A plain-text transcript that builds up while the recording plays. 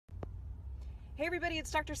Hey everybody, it's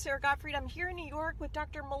Dr. Sara Gottfried. I'm here in New York with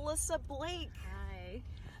Dr. Melissa Blake. Hi.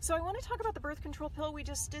 So I want to talk about the birth control pill. We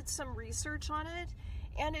just did some research on it,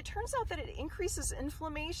 and it turns out that it increases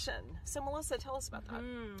inflammation. So Melissa, tell us about that.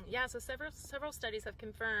 Yeah, so several studies have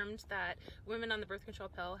confirmed that women on the birth control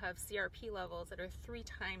pill have CRP levels that are 3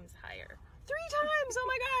 times higher. 3 times! Oh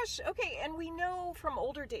my gosh! Okay, and we know from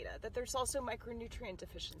older data that there's also micronutrient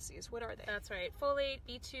deficiencies. What are they? That's right. Folate,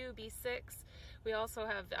 B2, B6. We also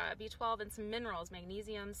have B12 and some minerals,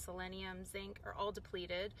 magnesium, selenium, zinc are all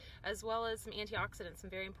depleted, as well as some antioxidants, some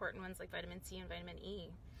very important ones like vitamin C and vitamin E.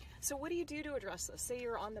 So what do you do to address this? Say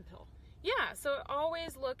you're on the pill. Yeah, so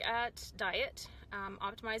always look at diet,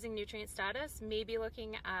 optimizing nutrient status, maybe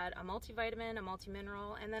looking at a multivitamin, a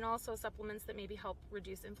multimineral, and then also supplements that maybe help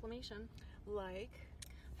reduce inflammation. Like?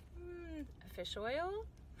 Fish oil,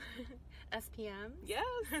 SPM. Yes.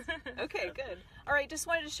 Okay, good. All right, just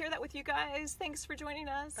wanted to share that with you guys. Thanks for joining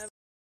us.